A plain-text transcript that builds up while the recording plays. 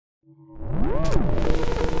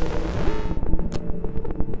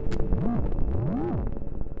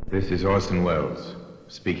This is Orson Welles,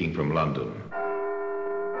 speaking from London.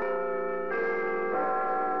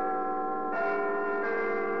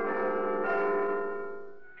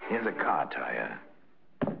 Here's a car tire.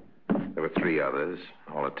 There were 3 others,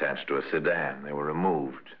 all attached to a sedan. They were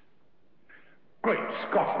removed. Great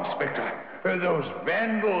Scott, Inspector. Those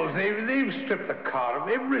vandals, they've stripped the car of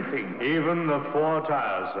everything. Even the 4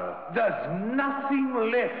 tires, sir. There's nothing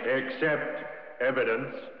left. Except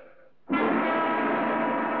evidence.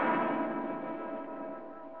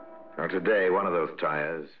 Well, today, one of those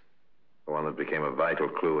tires, the one that became a vital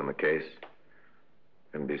clue in the case,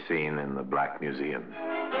 can be seen in the Black Museum.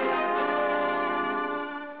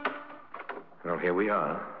 Well, here we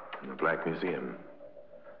are, in the Black Museum.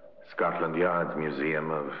 Scotland Yard's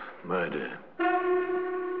Museum of Murder.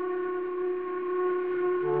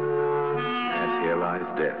 Yes, here lies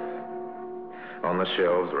death. On the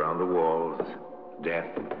shelves, around the walls, death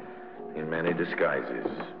in many disguises.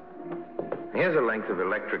 Here's a length of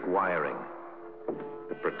electric wiring.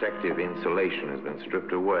 The protective insulation has been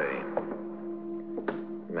stripped away.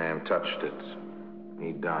 The man touched it.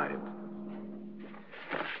 He died.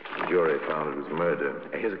 The jury found it was murder.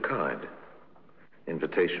 Here's a card.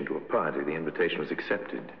 Invitation to a party. The invitation was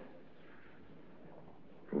accepted.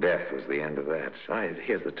 Death was the end of that.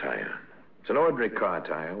 Here's the tire. It's an ordinary car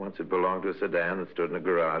tire. Once it belonged to a sedan that stood in a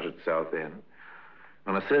garage at South End.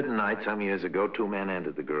 On a certain night some years ago, 2 men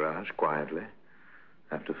entered the garage quietly,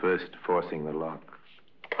 after first forcing the lock.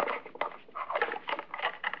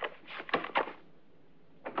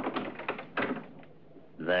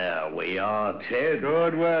 There we are, Ted.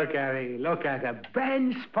 Good work, Harry. Look at her.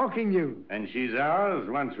 Brand sparking new. And she's ours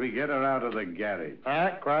once we get her out of the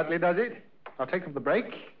garage. Quietly does it. I'll take up the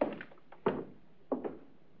brake.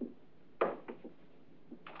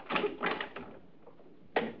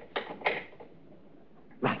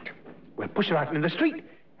 Right. We'll push her out into the street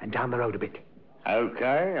and down the road a bit.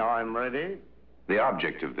 Okay, I'm ready. The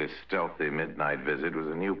object of this stealthy midnight visit was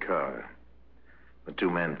a new car. The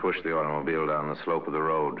 2 men pushed the automobile down the slope of the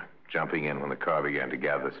road, jumping in when the car began to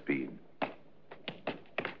gather speed.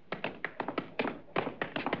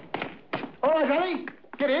 All right, Harry.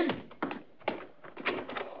 Get in.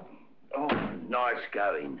 Oh, nice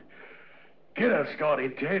going. Get her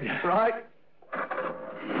started, Ted. Right.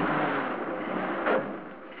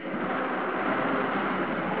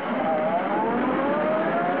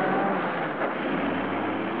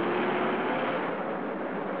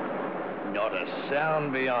 Not a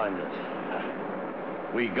sound behind us.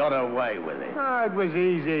 We got away with it. Oh, it was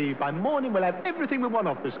easy. By morning, we'll have everything we want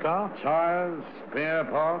off this car. Tires, spare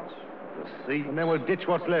parts, the seat. And then we'll ditch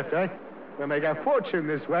what's left, eh? We'll make our fortune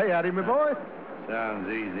this way, Harry, my boy. Sounds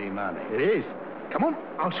easy money. It is. Come on,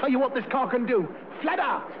 I'll show you what this car can do. Flat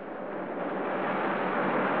out.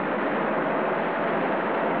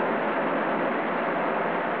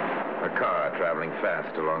 A car traveling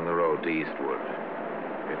fast along the road to Eastwood.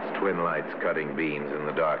 Its twin lights cutting beams in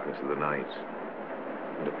the darkness of the night.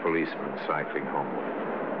 And a policeman cycling homeward.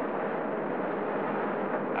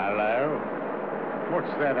 Hello?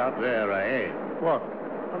 What's that up there ahead? What?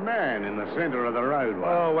 A man in the center of the roadway.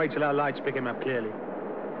 Oh, wait till our lights pick him up clearly.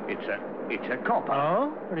 It's a copper.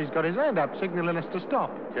 Oh? And he's got his hand up, signaling us to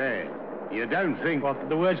stop. Ted, you don't think... What,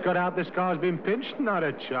 the word's got out this car's been pinched? Not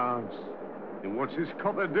a chance. And what's this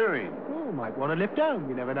copper doing? Oh, might want to lift home,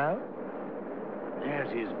 you never know.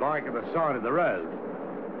 There's his bike at the side of the road.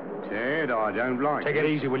 Ted, I don't like Take it. it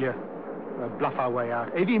easy, will you? We'll bluff our way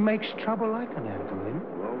out. If he makes trouble, I can handle him.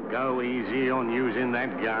 Well, go easy on using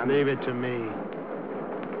that gun. Leave it to me.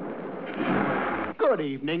 Good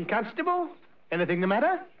evening, Constable. Anything the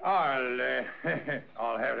matter? I'll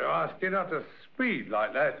have to ask you not to speed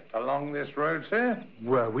like that along this road, sir.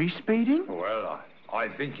 Were we speeding? Well, I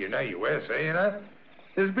think you know you were, sir, you know.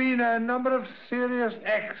 There's been a number of serious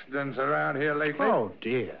accidents around here lately. Oh,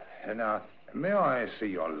 dear. Now, may I see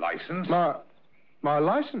your license? My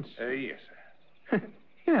license? Yes, sir.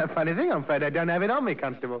 You know, funny thing, I'm afraid I don't have it on me,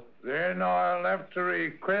 Constable. Then I'll have to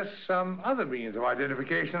request some other means of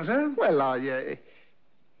identification, sir. Well,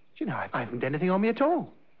 you know, I haven't anything on me at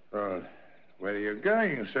all. Well, where are you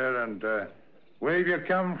going, sir, and where have you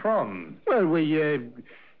come from? Well,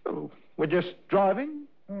 we're just driving.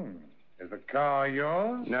 Is the car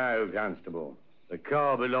yours? No, Constable. The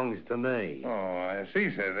car belongs to me. Oh, I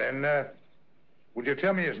see, sir. Then, would you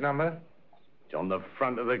tell me its number? It's on the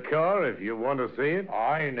front of the car if you want to see it.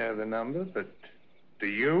 I know the number, but do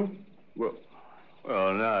you? Well,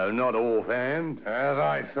 no, not offhand. As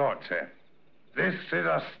I thought, sir. This is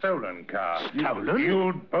a stolen car. Stolen?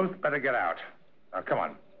 You'd both better get out. Now, come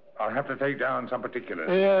on.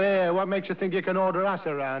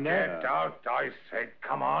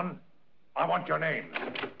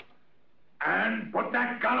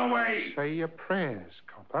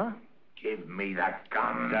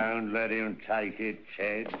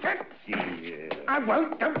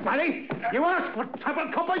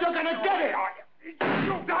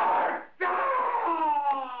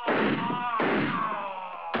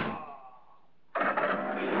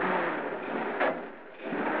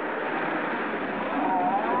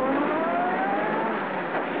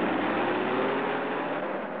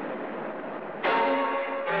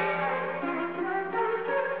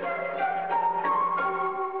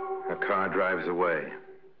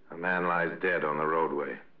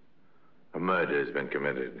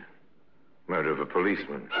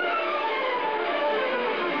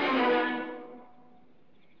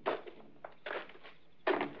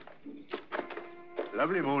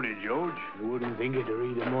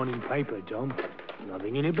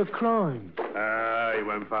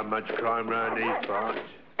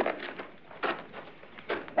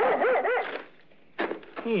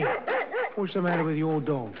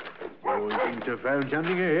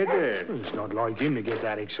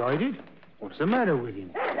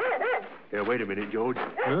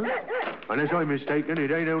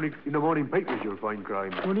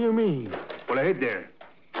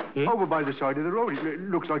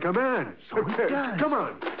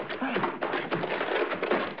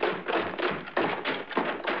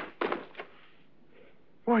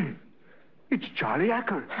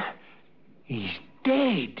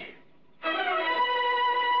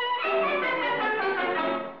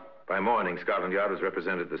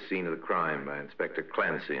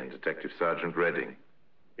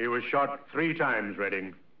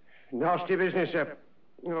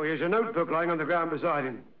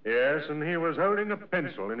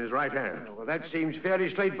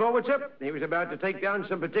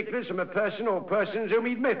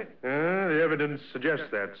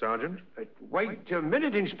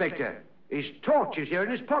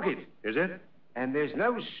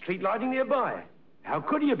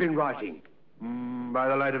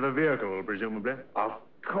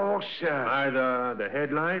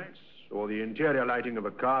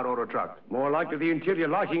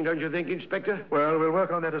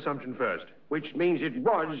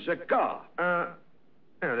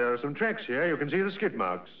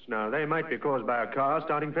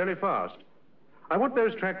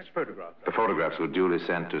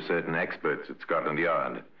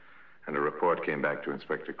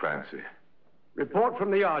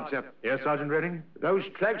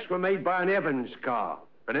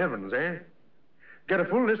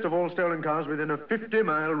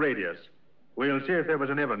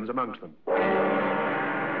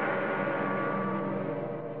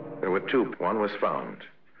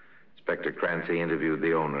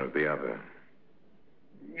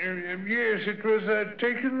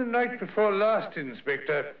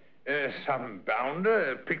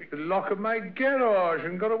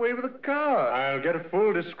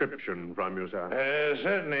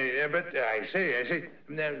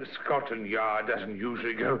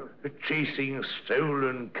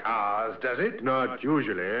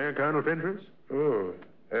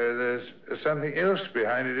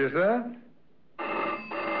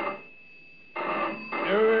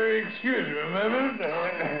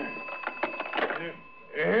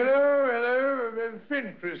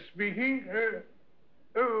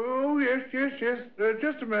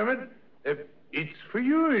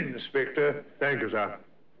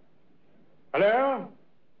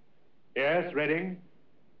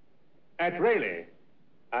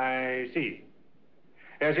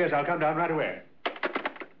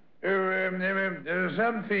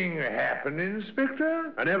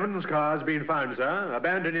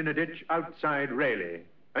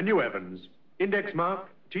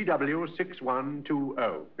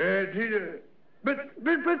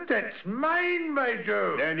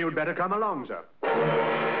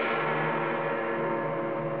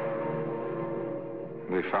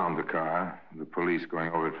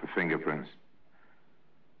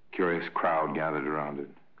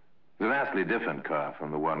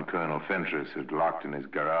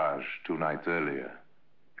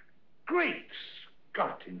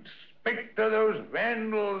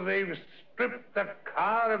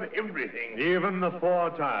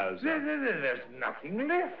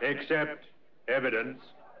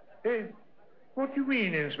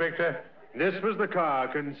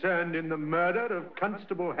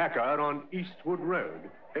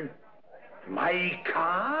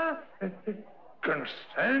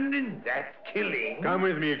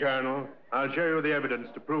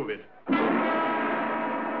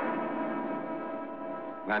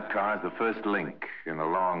 That car is the first link in a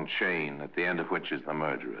long chain at the end of which is the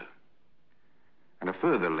murderer. And a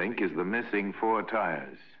further link is the missing 4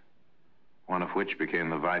 tires, one of which became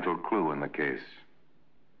the vital clue in the case.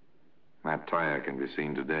 That tire can be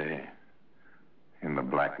seen today in the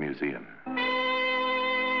Black Museum.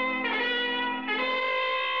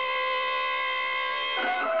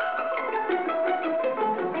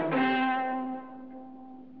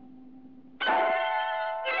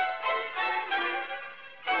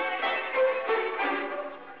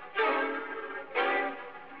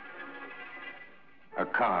 A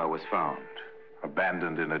car was found,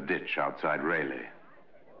 abandoned in a ditch outside Raleigh.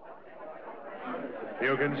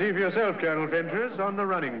 You can see for yourself, Colonel Fentress, on the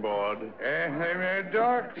running board. A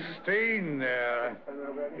dark stain there.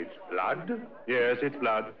 It's blood? Yes, it's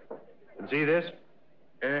blood. And see this?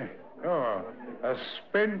 A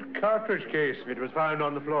spent cartridge case. It was found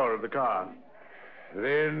on the floor of the car.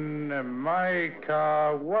 Then my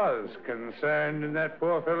car was concerned in that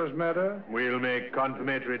poor fellow's murder? We'll make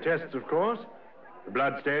confirmatory tests, of course. The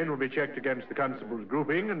blood stain will be checked against the constable's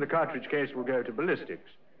grouping, and the cartridge case will go to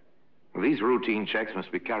ballistics. These routine checks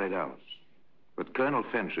must be carried out. But Colonel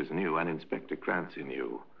Fentress knew, and Inspector Clancy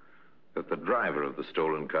knew, that the driver of the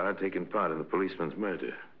stolen car had taken part in the policeman's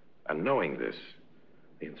murder. And knowing this,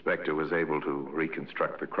 the inspector was able to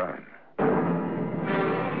reconstruct the crime.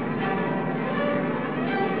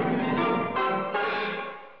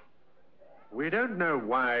 We don't know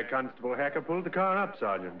why Constable Hacker pulled the car up,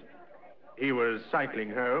 Sergeant. He was cycling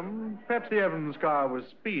home. Perhaps the Evans car was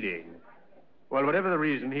speeding. Well, whatever the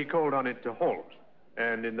reason, he called on it to halt.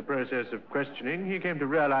 And in the process of questioning, he came to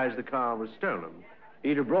realize the car was stolen.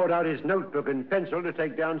 He'd have brought out his notebook and pencil to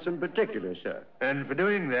take down some particulars, sir. And for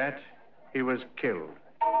doing that, he was killed.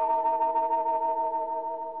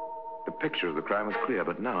 The picture of the crime was clear,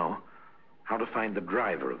 but now, how to find the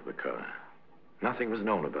driver of the car? Nothing was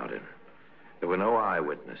known about him. There were no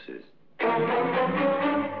eyewitnesses.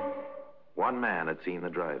 One man had seen the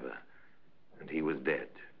driver, and he was dead.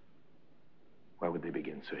 Where would they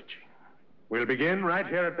begin searching? We'll begin right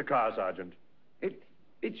here at the car, Sergeant.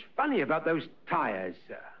 It's funny about those tires,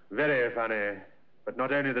 sir. Very funny. But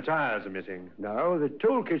not only the tires are missing. No, the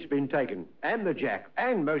toolkit's been taken, and the jack,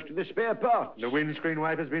 and most of the spare parts. The windscreen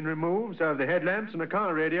wiper's been removed, so have the headlamps and a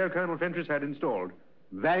car radio Colonel Fentress had installed.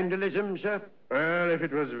 Vandalism, sir? Well, if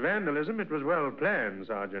it was vandalism, it was well planned,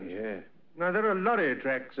 Sergeant. Yeah. Now, there are lorry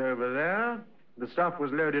tracks over there. The stuff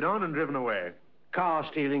was loaded on and driven away. Car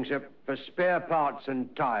stealing, sir, for spare parts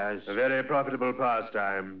and tires. A very profitable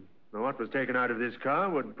pastime. Now, what was taken out of this car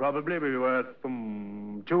would probably be worth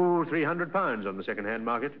 £200-300 on the second-hand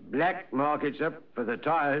market. Black market, sir, for the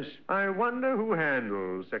tires. I wonder who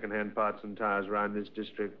handles second-hand parts and tires around this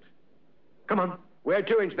district. Come on. Where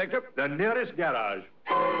to, Inspector? The nearest garage.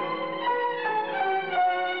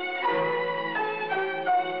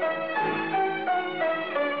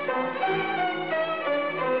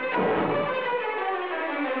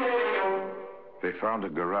 They found a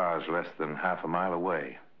garage less than half a mile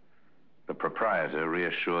away. The proprietor,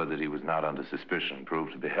 reassured that he was not under suspicion,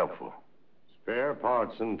 proved to be helpful. Spare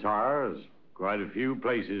parts and tires. Quite a few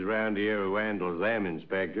places around here who handles them,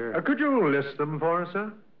 Inspector. Could you list them for us,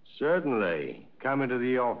 sir? Certainly. Come into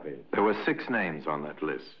the office. There were 6 names on that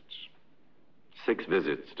list. 6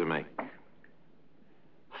 visits to make.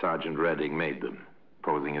 Sergeant Redding made them,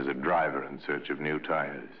 posing as a driver in search of new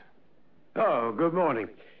tires. Oh, good morning.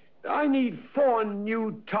 I need 4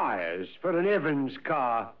 new tires for an Evans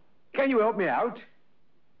car. Can you help me out?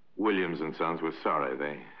 Williams and Sons were sorry.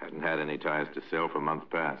 They hadn't had any tires to sell for months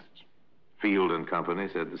past. Field and Company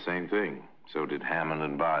said the same thing. So did Hammond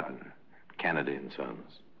and Barton, Kennedy and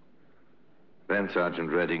Sons. Then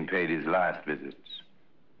Sergeant Redding paid his last visits.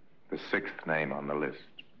 The 6th name on the list.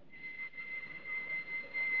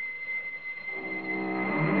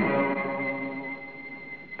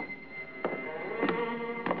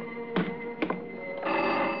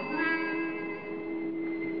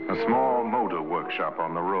 A small motor workshop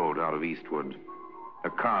on the road out of Eastwood. A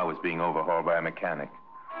car was being overhauled by a mechanic.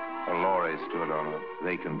 A lorry stood on a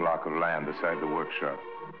vacant block of land beside the workshop.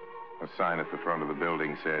 A sign at the front of the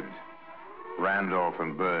building said, Randolph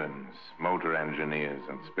and Burns, motor engineers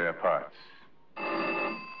and spare parts.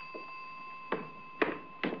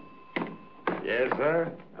 Yes,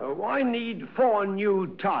 sir? I need 4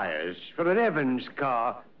 new tires for an Evans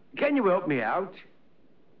car. Can you help me out?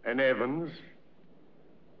 An Evans?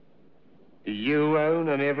 Do you own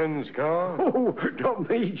an Evans car? Oh, not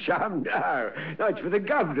me, chum, no. That's for the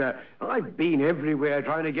governor. I've been everywhere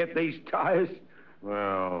trying to get these tires.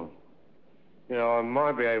 Well, I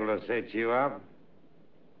might be able to set you up.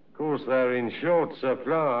 Of course, they're in short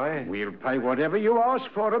supply. We'll pay whatever you ask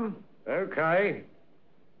for them. Okay.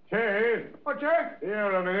 Ted! Oh, Jack!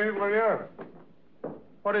 Here a minute, will you?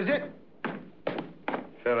 What is it?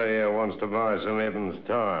 Fella here wants to buy some Evans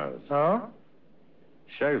tires. Oh?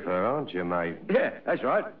 Chauffeur, aren't you, mate? Yeah, that's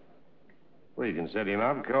right. We can set him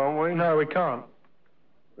up, can't we? No, we can't.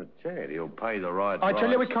 But Ted, he'll pay the right I price.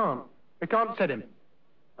 tell you, we can't. We can't set him.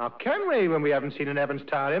 How can we when we haven't seen an Evans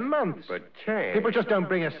tire in months? But Ted... People just don't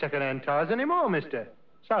bring us second-hand tires anymore, mister.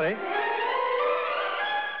 Sorry.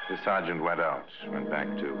 The sergeant went out, went back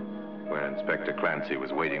to where Inspector Clancy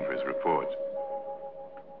was waiting for his report.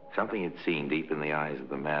 Something he'd seen deep in the eyes of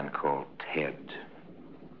the man called Ted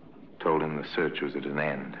told him the search was at an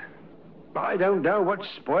end. I don't know what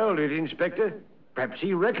spoiled it, Inspector. Perhaps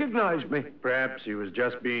he recognized me. Perhaps he was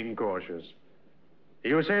just being cautious.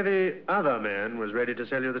 You say the other man was ready to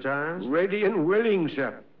sell you the tires? Ready and willing,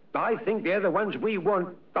 sir. I think they're the ones we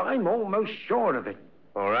want. I'm almost sure of it.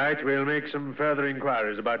 All right, we'll make some further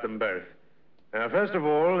inquiries about them both. First of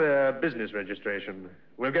all, their business registration.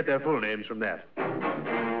 We'll get their full names from that.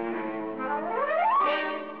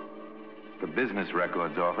 The Business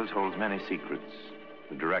Records Office holds many secrets.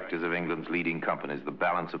 The directors of England's leading companies, the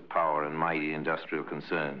balance of power and mighty industrial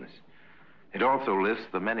concerns. It also lists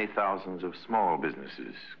the many thousands of small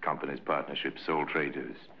businesses, companies, partnerships, sole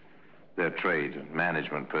traders, their trade and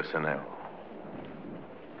management personnel.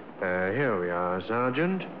 Here we are,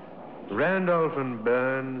 Sergeant. Randolph and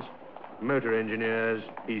Burns, motor engineers,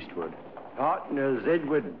 Eastwood. Partners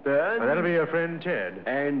Edward Burns That'll be your friend Ted.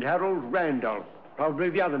 and Harold Randolph. Probably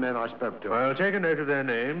the other man I spoke to. I'll take a note of their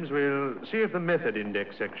names. We'll see if the method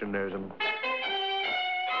index section knows them.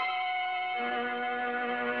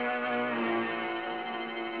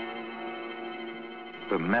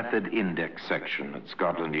 The Method Index section at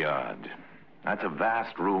Scotland Yard. That's a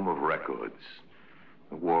vast room of records.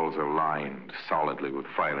 The walls are lined solidly with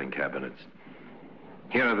filing cabinets.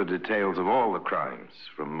 Here are the details of all the crimes,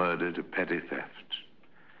 from murder to petty theft.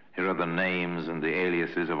 Here are the names and the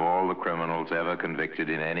aliases of all the criminals ever convicted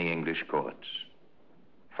in any English court.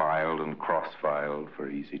 Filed and cross-filed for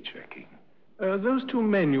easy checking. Those two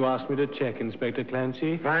men you asked me to check, Inspector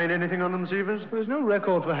Clancy. Find anything on them, Severs? There's no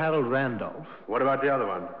record for Harold Randolph. What about the other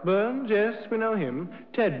one? Burns, yes, we know him.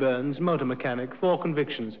 Ted Burns, motor mechanic, 4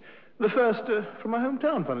 convictions. The first from my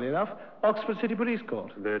hometown, funnily enough, Oxford City Police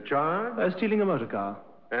Court. The charge? Stealing a motor car.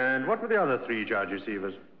 And what were the other 3 charges,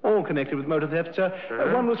 Severs? All connected with motor theft, sir.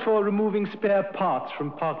 One was for removing spare parts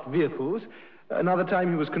from parked vehicles. Another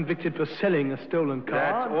time he was convicted for selling a stolen car.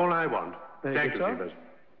 That's all I want. Very Thank good, you, sir. Severs.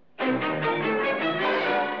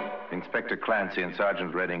 Inspector Clancy and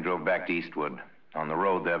Sergeant Redding drove back to Eastwood. On the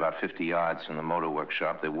road there, about 50 yards from the motor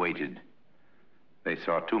workshop, they waited. They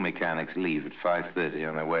saw 2 mechanics leave at 5:30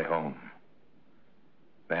 on their way home.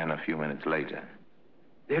 Then, a few minutes later...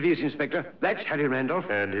 There he is, Inspector. That's Harry Randolph.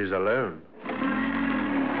 And he's alone.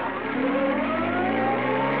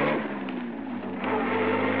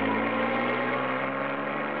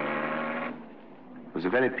 It was a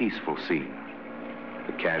very peaceful scene.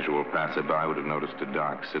 The casual passerby would have noticed a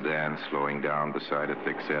dark sedan slowing down beside a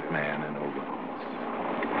thick-set man in overalls.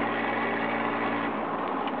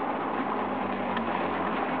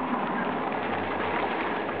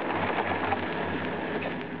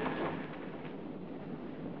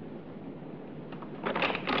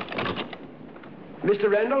 Mr.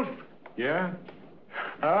 Randolph? Yeah?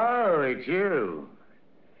 Oh, it's you.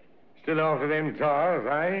 Still after them tires,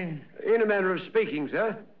 eh? In a manner of speaking,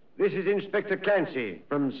 sir. This is Inspector Clancy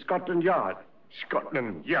from Scotland Yard.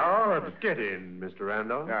 Scotland Yard? Get in, Mr.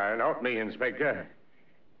 Randolph. No, not me, Inspector.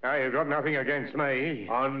 Now, you've got nothing against me.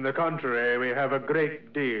 On the contrary, we have a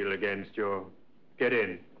great deal against you. Get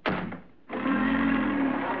in.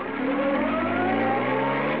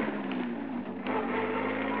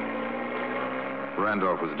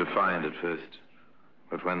 Randolph was defiant at first,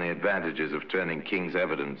 but when the advantages of turning King's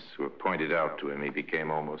evidence were pointed out to him, he became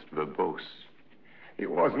almost verbose. It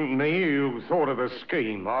wasn't me who thought of the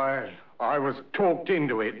scheme. I was talked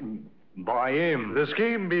into it by him. The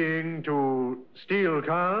scheme being to steal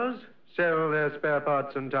cars, sell their spare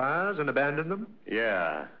parts and tires, and abandon them?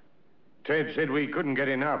 Yeah. Ted said we couldn't get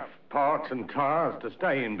enough parts and tires to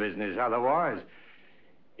stay in business otherwise.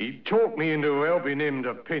 He talked me into helping him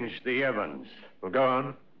to pinch the Evans. Well, go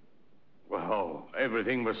on. Well,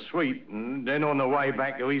 everything was sweet, and then on the way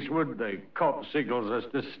back to Eastwood, the cop signals us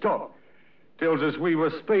to stop. Tells us we were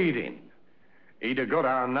speeding. He'd have got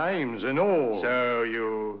our names and all. So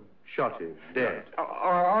you shot him dead?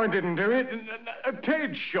 I didn't do it.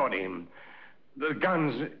 Ted shot him. The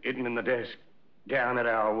gun's hidden in the desk down at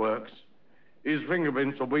our works. His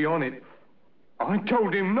fingerprints will be on it. I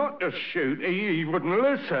told him not to shoot. He wouldn't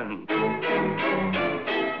listen.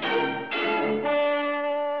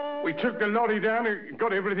 We took the lorry down and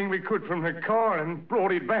got everything we could from the car and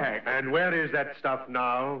brought it back. And where is that stuff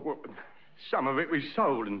now? Well, some of it we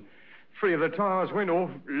sold, and 3 of the tires went off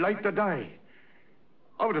late today.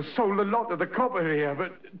 I would have sold a lot to the copper here,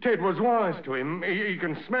 but Ted was wise to him. He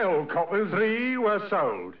can smell coppers. 3 were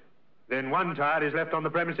sold. Then 1 tire is left on the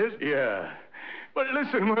premises? Yeah. But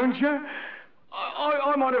listen, won't you?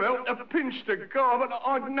 I might have helped to pinch the car, but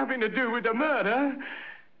I'd nothing to do with the murder.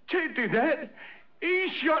 Ted did that. He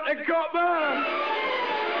shot the copper.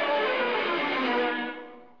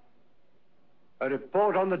 A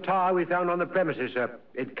report on the tire we found on the premises, sir.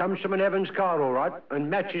 It comes from an Evans car, all right, and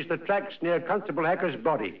matches the tracks near Constable Hacker's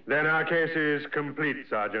body. Then our case is complete,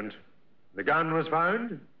 Sergeant. The gun was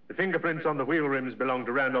found, the fingerprints on the wheel rims belong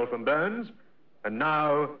to Randolph and Burns, and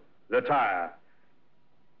now the tire.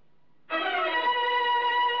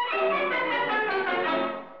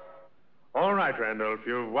 All right, Randolph,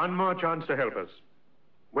 you've one more chance to help us.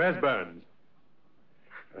 Where's Burns?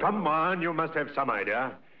 Come on, you must have some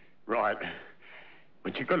idea. Right.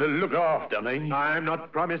 But you got to look after me. I'm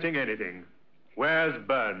not promising anything. Where's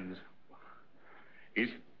Burns? He's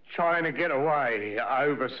trying to get away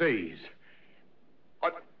overseas.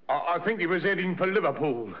 I think he was heading for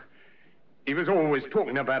Liverpool. He was always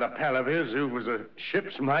talking about a pal of his who was a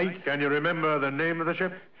ship's mate. Can you remember the name of the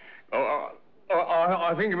ship?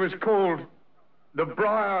 I think it was called the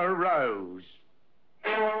Briar Rose.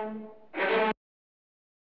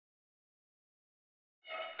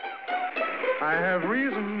 I have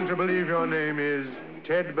reason to believe your name is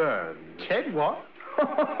Ted Burns. Ted what?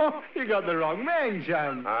 You got the wrong man,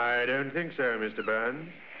 Sam. I don't think so, Mr. Burns.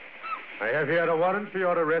 I have here a warrant for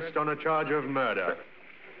your arrest on a charge of murder.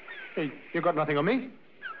 Hey, you got nothing on me?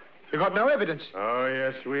 You got no evidence? Oh,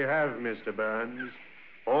 yes, we have, Mr. Burns.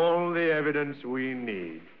 All the evidence we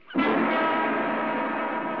need.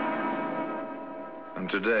 And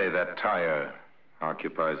today, that tire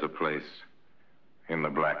occupies a place in the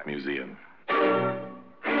Black Museum.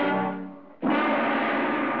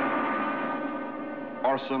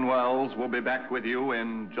 Orson Welles will be back with you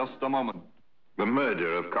in just a moment. The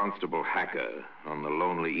murder of Constable Hacker on the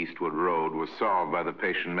lonely Eastwood Road was solved by the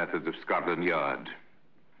patient methods of Scotland Yard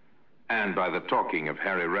and by the talking of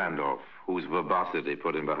Harry Randolph, whose verbosity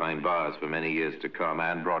put him behind bars for many years to come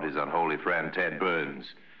and brought his unholy friend Ted Burns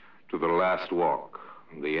to the last walk,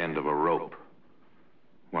 the end of a rope,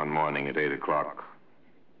 one morning at 8 o'clock.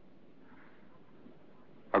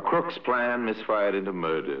 A crook's plan misfired into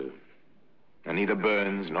murder. And neither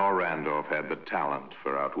Burns nor Randolph had the talent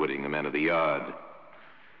for outwitting the men of the yard.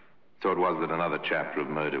 So it was that another chapter of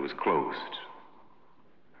murder was closed.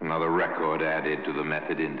 Another record added to the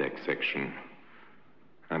method index section.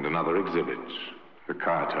 And another exhibit, the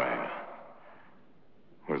car tire,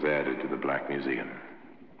 was added to the Black Museum.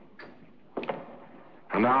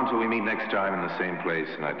 And now until we meet next time in the same place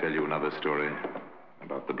and I tell you another story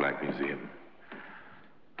about the Black Museum,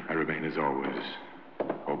 I remain as always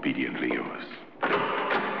obediently yours.